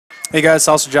Hey guys,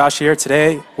 Salsa Josh here.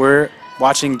 Today we're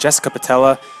watching Jessica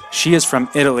Patella. She is from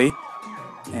Italy,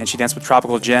 and she danced with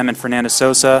Tropical Gem and Fernanda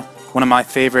Sosa, one of my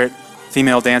favorite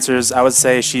female dancers. I would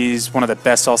say she's one of the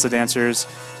best salsa dancers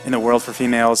in the world for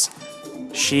females.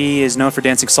 She is known for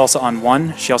dancing salsa on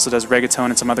one. She also does reggaeton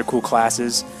and some other cool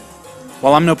classes.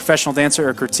 While I'm no professional dancer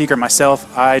or critiquer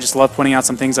myself, I just love pointing out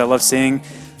some things I love seeing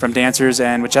from dancers,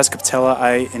 and with Jessica Patella,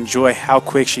 I enjoy how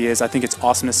quick she is. I think it's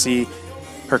awesome to see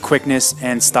her quickness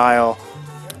and style.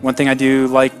 One thing I do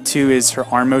like too is her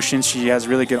arm motions. She has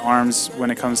really good arms when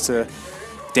it comes to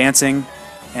dancing,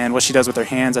 and what she does with her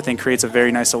hands I think creates a very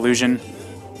nice illusion.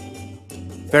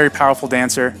 Very powerful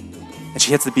dancer, and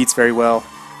she hits the beats very well.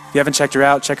 If you haven't checked her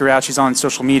out, check her out. She's on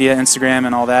social media, Instagram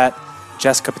and all that.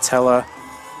 Jessica Patella.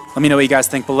 Let me know what you guys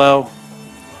think below.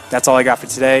 That's all I got for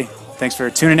today. Thanks for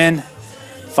tuning in.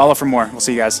 Follow for more. We'll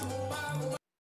see you guys.